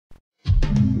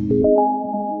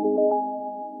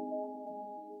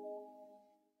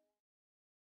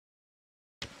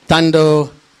Thando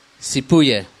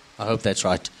Sipuye. I hope that's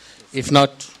right. If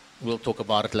not, we'll talk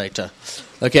about it later.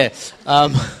 Okay.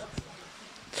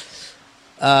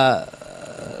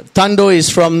 Thando is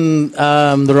from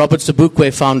the Robert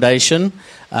Sobukwe Foundation,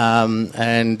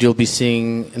 and you'll be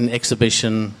seeing an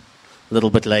exhibition a little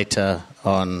bit later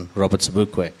on Robert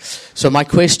Sobukwe. So my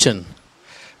question,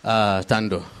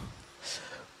 Thando,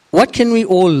 what can we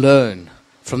all learn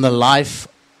from the life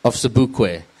of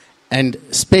Sobukwe, and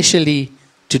especially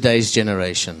today's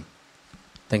generation?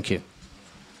 Thank you.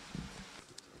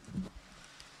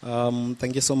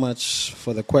 Thank you so much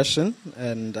for the question,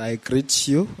 and I greet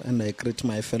you and I greet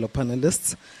my fellow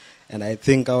panelists. And I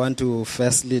think I want to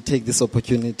firstly take this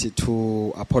opportunity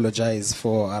to apologize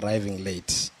for arriving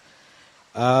late.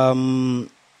 I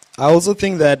also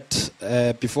think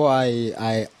that before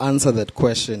I answer that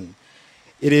question,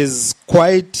 it is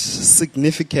quite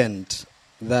significant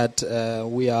that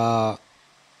we are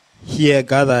here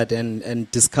gathered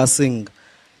and discussing,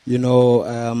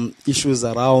 issues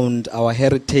around our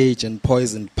heritage and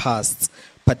poisoned pasts,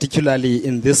 particularly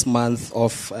in this month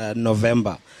of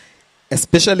November,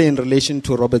 especially in relation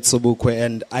to Robert Sobukwe.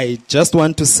 And I just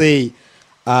want to say,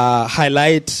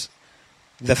 highlight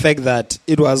the fact that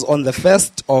it was on the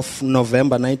 1st of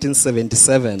November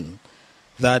 1977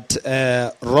 that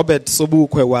Robert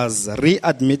Sobukwe was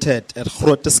readmitted at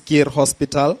Groote Schuur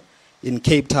Hospital in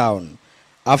Cape Town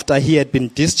after he had been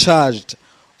discharged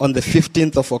on the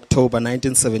 15th of October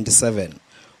 1977,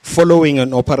 following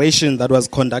an operation that was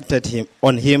conducted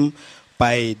on him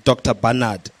by Dr.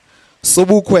 Barnard.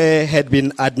 Sobukwe had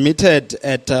been admitted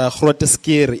at Groote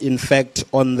Schuur, in fact,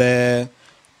 on the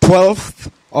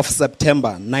 12th of September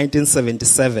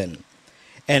 1977.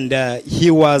 And he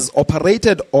was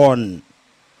operated on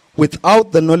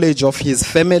without the knowledge of his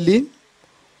family,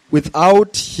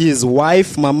 without his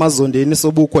wife, Mama Zondeni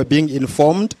Sobukwe, being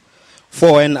informed,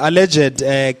 for an alleged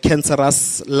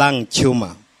cancerous lung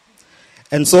tumor.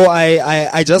 And so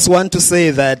I just want to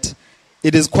say that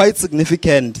it is quite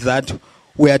significant that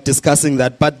we are discussing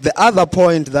that. But the other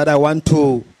point that I want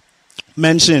to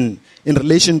mention in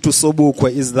relation to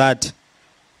Sobukwe is that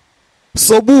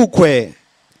Sobukwe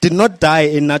did not die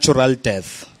a natural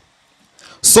death.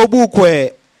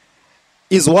 Sobukwe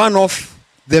is one of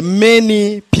the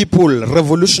many people,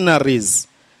 revolutionaries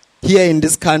here in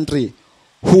this country,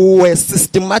 who were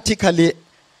systematically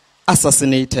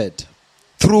assassinated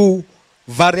through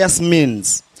various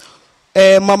means.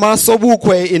 Mama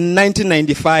Sobukwe in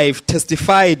 1995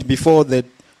 testified before the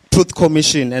Truth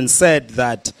Commission and said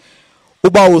that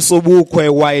Ubawo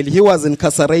Sobukwe, while he was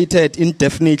incarcerated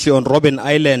indefinitely on Robben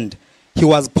Island, he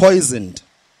was poisoned.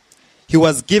 He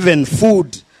was given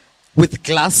food with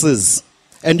glasses.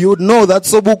 And you would know that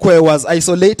Sobukwe was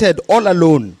isolated all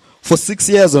alone for 6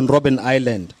 years on Robben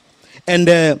Island. And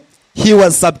he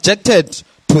was subjected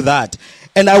to that.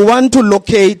 And I want to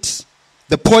locate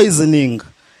the poisoning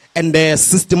and the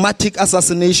systematic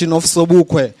assassination of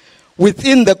Sobukwe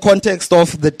within the context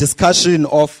of the discussion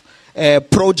of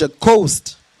Project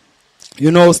Coast,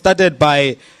 started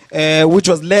by, which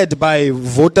was led by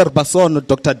Wouter Basson,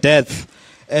 Dr. Death,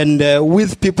 and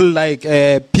with people like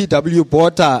P.W.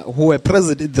 Botha, who were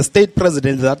the state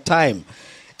president at that time.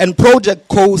 And Project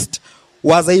Coast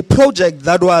was a project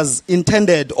that was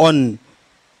intended on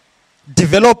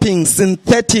developing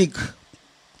synthetic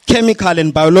chemical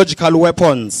and biological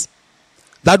weapons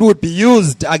that would be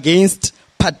used against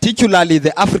particularly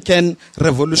the African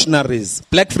revolutionaries,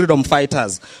 black freedom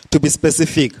fighters, to be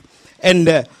specific. And,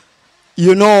 there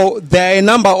are a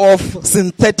number of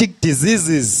synthetic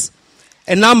diseases,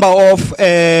 a number of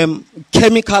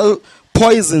chemical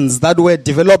poisons that were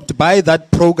developed by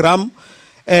that program.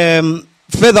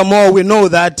 Furthermore, we know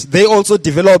that they also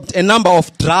developed a number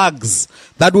of drugs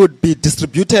that would be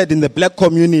distributed in the black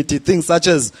community, things such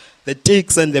as the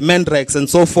ticks and the mandrakes and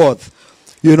so forth.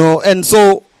 And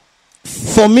so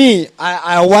for me,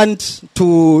 I want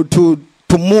to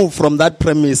move from that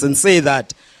premise and say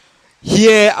that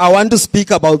here I want to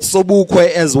speak about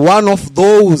Sobukwe as one of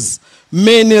those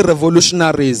many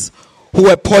revolutionaries who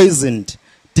were poisoned,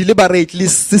 deliberately,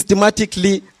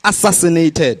 systematically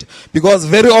assassinated. Because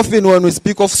very often when we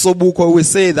speak of Sobukwe, we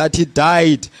say that he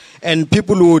died, and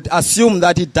people would assume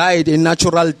that he died a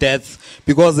natural death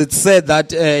because it's said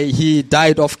that he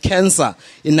died of cancer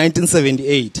in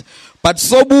 1978. But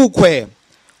Sobukwe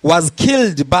was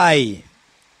killed by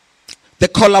the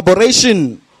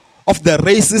collaboration of the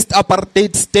racist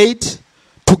apartheid state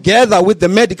together with the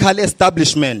medical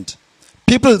establishment.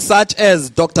 People such as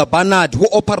Dr. Barnard, who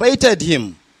operated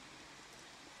him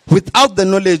without the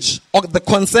knowledge or the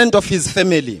consent of his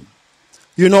family.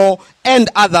 and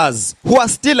others who are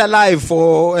still alive,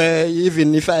 for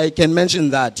even if I can mention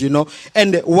that,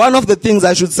 And one of the things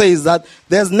I should say is that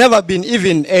there's never been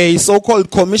even a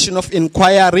so-called commission of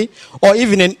inquiry or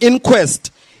even an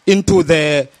inquest into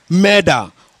the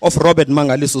murder of Robert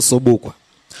Mangaliso Sobukwe.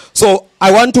 So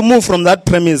I want to move from that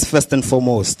premise first and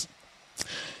foremost.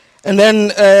 And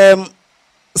then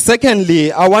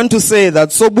secondly, I want to say that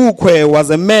Sobukwe was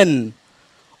a man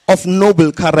of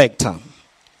noble character,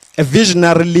 a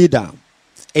visionary leader,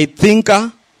 a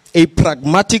thinker, a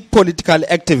pragmatic political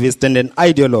activist, and an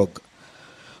ideologue.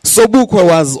 Sobukwe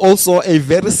was also a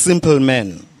very simple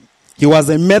man. He was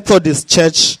a Methodist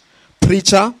church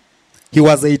preacher. He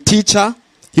was a teacher.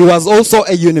 He was also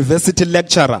a university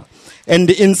lecturer.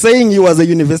 And in saying he was a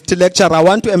university lecturer, I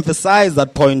want to emphasize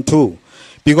that point too.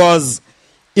 Because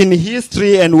in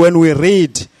history and when we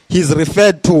read, he's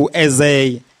referred to as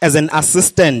an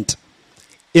assistant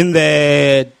in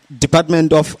the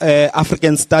Department of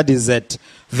African Studies at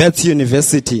Wits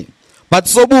University. But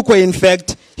Sobukwe, in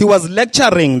fact, he was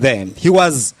lecturing there. He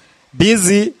was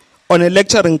busy on a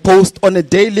lecturing post on a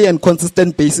daily and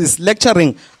consistent basis,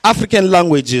 lecturing African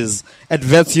languages at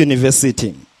Wits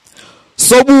University.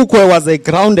 Sobukwe was a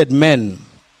grounded man.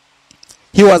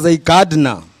 He was a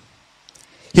gardener.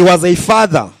 He was a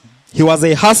father. He was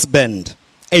a husband,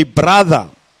 a brother.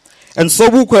 And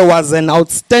Sobukwe was an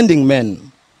outstanding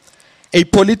man, a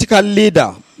political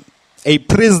leader, a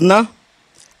prisoner,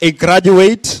 a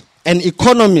graduate, an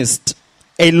economist,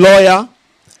 a lawyer,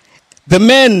 the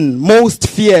man most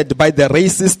feared by the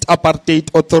racist apartheid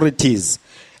authorities.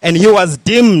 And he was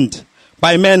deemed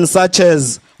by men such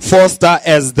as Foster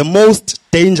as the most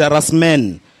dangerous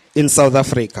man in South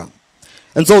Africa.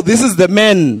 And so this is the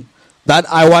man that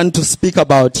I want to speak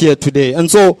about here today.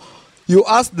 And so you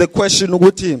asked the question,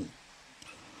 Uguti,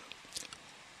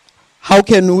 how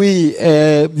can we,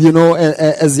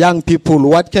 as young people,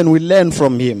 what can we learn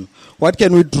from him? What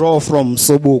can we draw from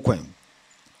Sobukwe?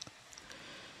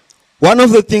 One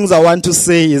of the things I want to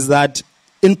say is that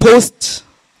in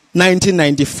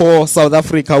post-1994 South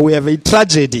Africa, we have a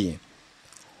tragedy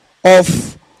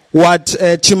of what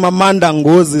Chimamanda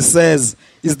Ngozi says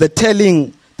is the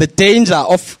danger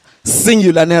of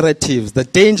singular narratives, the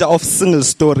danger of single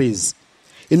stories.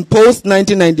 In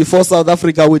post-1994 South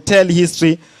Africa, we tell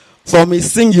history from a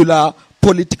singular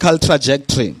political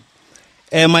trajectory.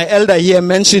 My elder here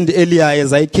mentioned earlier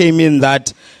as I came in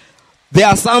that there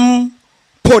are some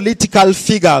political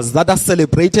figures that are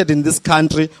celebrated in this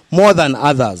country more than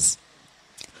others.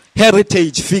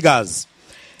 Heritage figures.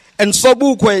 And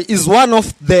Sobukwe is one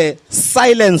of the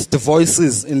silenced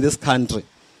voices in this country.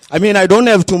 I mean, I don't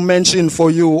have to mention for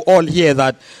you all here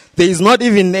that there is not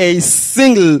even a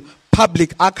single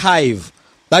public archive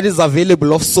that is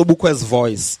available of Sobukwe's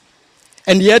voice.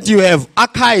 And yet you have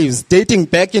archives dating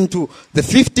back into the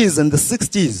 50s and the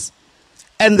 60s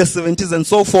and the 70s and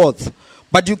so forth.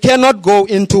 But you cannot go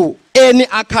into any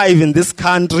archive in this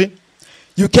country.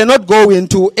 You cannot go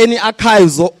into any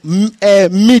archives or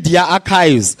media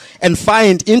archives and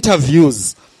find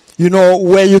interviews,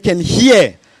 where you can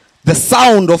hear the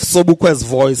sound of Sobukwe's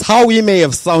voice, how he may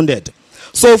have sounded.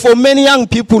 So for many young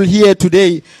people here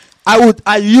today,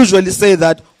 I usually say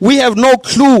that we have no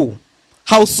clue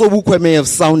how Sobukwe may have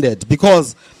sounded,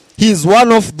 because he is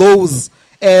one of those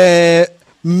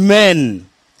men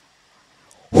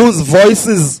whose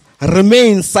voices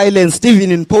remain silenced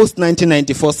even in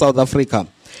post-1994 South Africa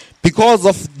because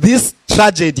of this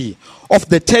tragedy of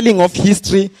the telling of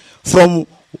history from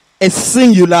a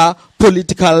singular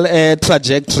political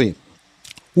trajectory.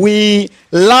 We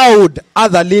laud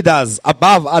other leaders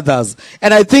above others,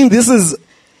 and I think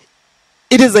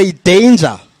it is a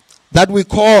danger that we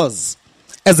cause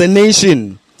as a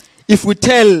nation if we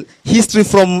tell history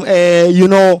from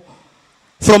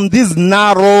from these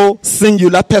narrow,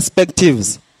 singular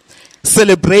perspectives,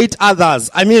 celebrate others.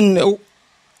 I mean,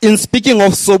 in speaking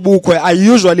of Sobukwe, I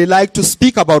usually like to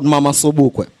speak about Mama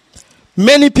Sobukwe.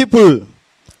 Many people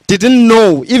didn't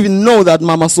even know that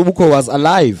Mama Sobukwe was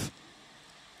alive.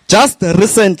 Just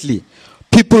recently,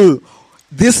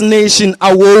 this nation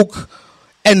awoke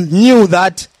and knew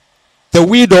that the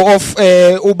widow of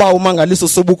Robert Mangaliso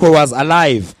Sobukwe was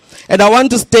alive. And I want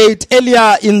to state,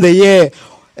 earlier in the year,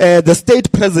 the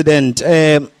state president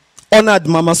honored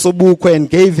Mama Sobukwe and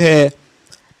gave her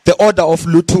the order of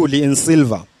Luthuli in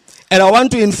silver. And I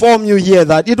want to inform you here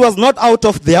that it was not out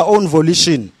of their own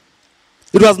volition.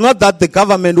 It was not that the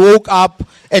government woke up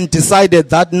and decided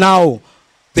that now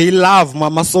they love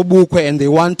Mama Sobukwe and they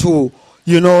want to,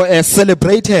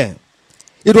 celebrate her.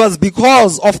 It was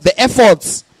because of the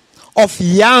efforts of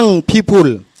young people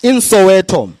in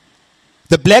Soweto,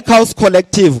 the Black House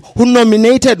Collective, who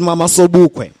nominated Mama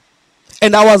Sobukwe.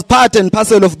 And I was part and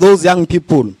parcel of those young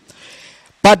people.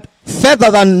 But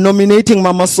further than nominating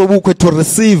Mama Sobukwe to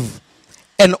receive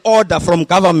an order from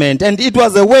government, and it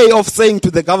was a way of saying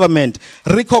to the government,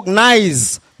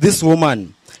 recognize this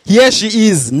woman. Here she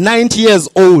is, 90 years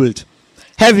old,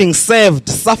 having served,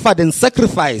 suffered, and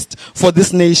sacrificed for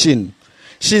this nation.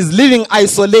 She's living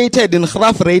isolated in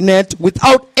Graf Reinet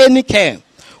without any care,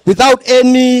 without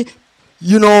any,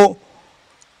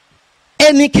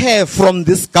 any care from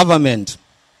this government.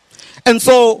 And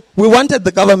so we wanted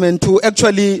the government to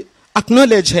actually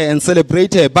acknowledge her and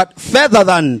celebrate her. But further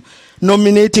than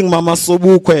nominating Mama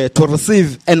Sobukwe to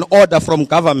receive an order from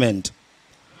government,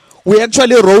 we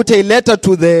actually wrote a letter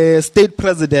to the state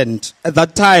president at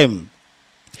that time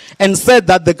and said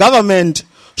that the government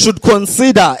should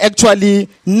consider actually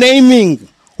naming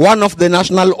one of the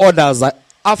national orders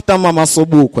after Mama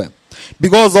Sobukwe.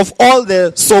 Because of all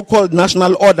the so-called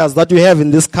national orders that we have in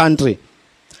this country,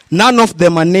 none of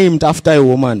them are named after a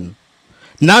woman.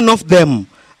 None of them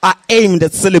are aimed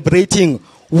at celebrating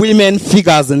women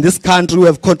figures in this country who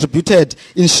have contributed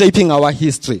in shaping our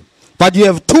history. But you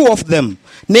have two of them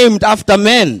named after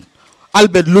men,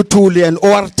 Albert Luthuli and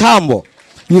O.R. Tambo.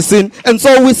 You see? And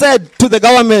so we said to the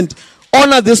government,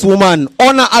 honor this woman,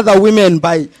 honor other women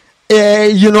by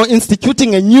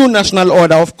instituting a new national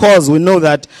order. Of course, we know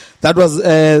that that was,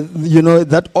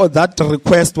 that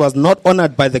request was not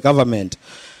honored by the government.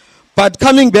 But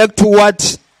coming back to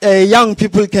what young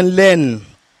people can learn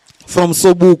from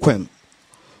Sobukwe.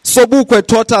 Sobukwe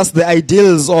taught us the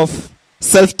ideals of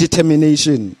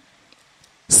self-determination,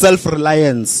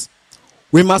 self-reliance.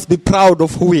 We must be proud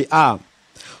of who we are.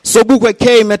 Sobukwe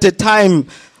came at a time,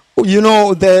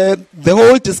 the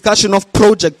whole discussion of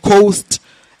Project Coast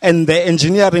and the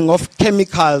engineering of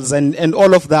chemicals and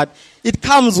all of that, it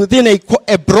comes within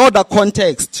a broader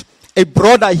context, a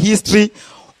broader history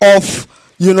of,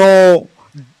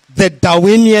 the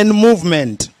Darwinian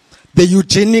movement, the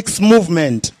eugenics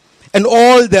movement, and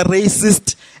all the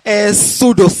racist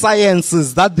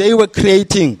pseudosciences that they were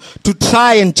creating to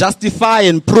try and justify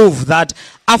and prove that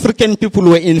African people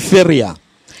were inferior.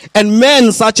 And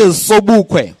men such as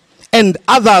Sobukwe and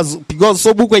others, because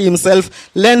Sobukwe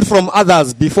himself learned from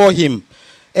others before him,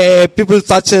 people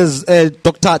such as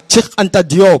Dr. Cheikh Anta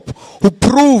Diop, who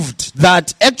proved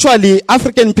that actually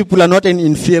African people are not an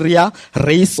inferior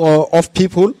race of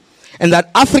people, and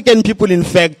that African people, in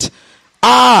fact,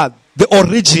 are the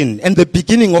origin and the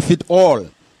beginning of it all.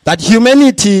 That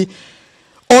humanity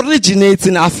originates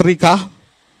in Africa,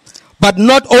 but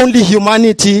not only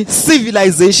humanity,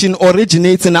 civilization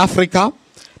originates in Africa.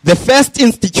 The first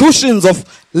institutions of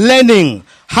learning,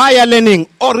 higher learning,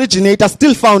 originate are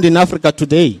still found in Africa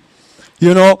today.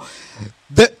 The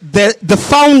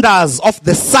founders of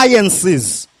the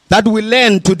sciences that we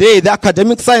learn today, the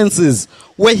academic sciences,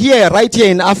 were here, right here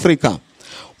in Africa.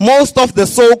 Most of the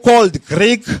so-called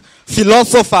Greek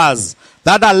philosophers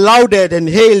that are lauded and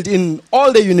hailed in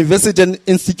all the university and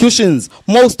institutions,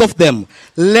 most of them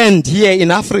learned here in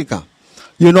Africa,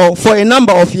 for a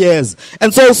number of years.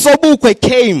 And so Sobukwe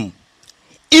came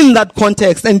in that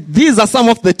context, and these are some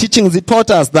of the teachings he taught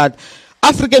us, that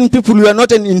African people were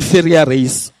not an inferior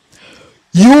race.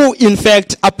 You, in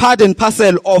fact, are part and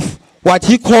parcel of what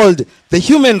he called the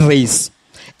human race.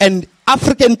 And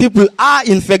African people are,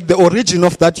 in fact, the origin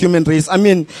of that human race. I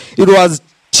mean, it was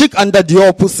Cheikh Anta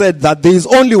Diop who said that there is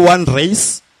only one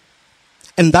race,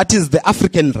 and that is the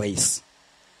African race.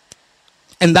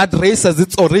 And that race has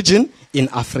its origin in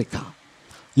Africa.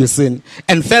 You see?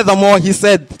 And furthermore, he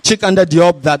said, Cheikh Anta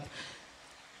Diop, that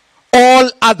all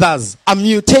others are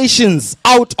mutations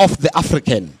out of the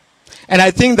African. And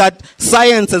I think that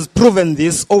science has proven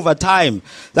this over time,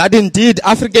 that indeed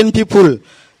African people,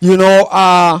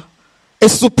 are a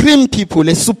supreme people,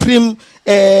 a supreme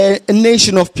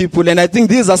nation of people. And I think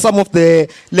these are some of the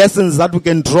lessons that we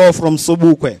can draw from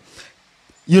Sobukwe.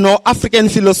 African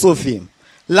philosophy,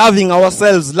 loving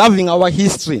ourselves, loving our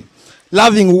history,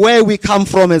 loving where we come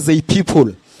from as a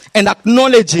people, and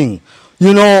acknowledging,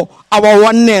 our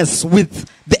oneness with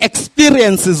the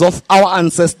experiences of our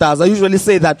ancestors. I usually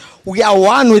say that we are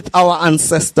one with our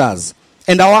ancestors,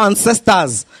 and our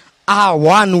ancestors are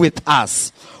one with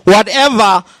us.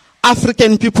 Whatever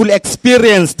African people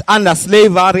experienced under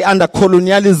slavery, under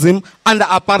colonialism, under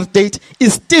apartheid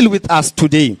is still with us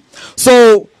today.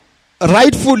 So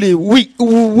rightfully, we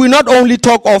not only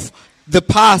talk of the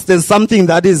past as something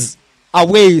that is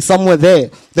away somewhere there.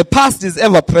 The past is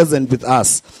ever present with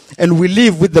us, and we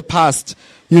live with the past.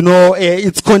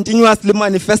 It's continuously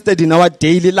manifested in our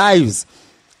daily lives.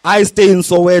 I stay in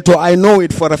Soweto. I know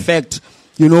it for a fact.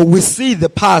 You know, we see the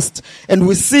past, and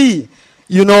we see,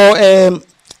 you know,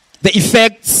 the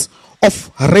effects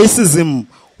of racism,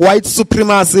 white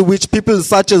supremacy, which people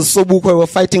such as Sobukwe were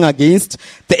fighting against,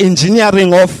 the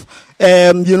engineering of,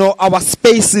 you know, our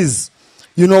spaces,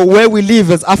 you know, where we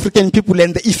live as African people,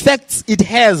 and the effects it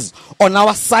has on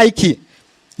our psyche,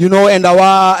 you know, and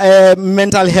our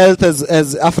mental health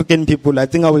as African people. I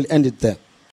think I will end it there.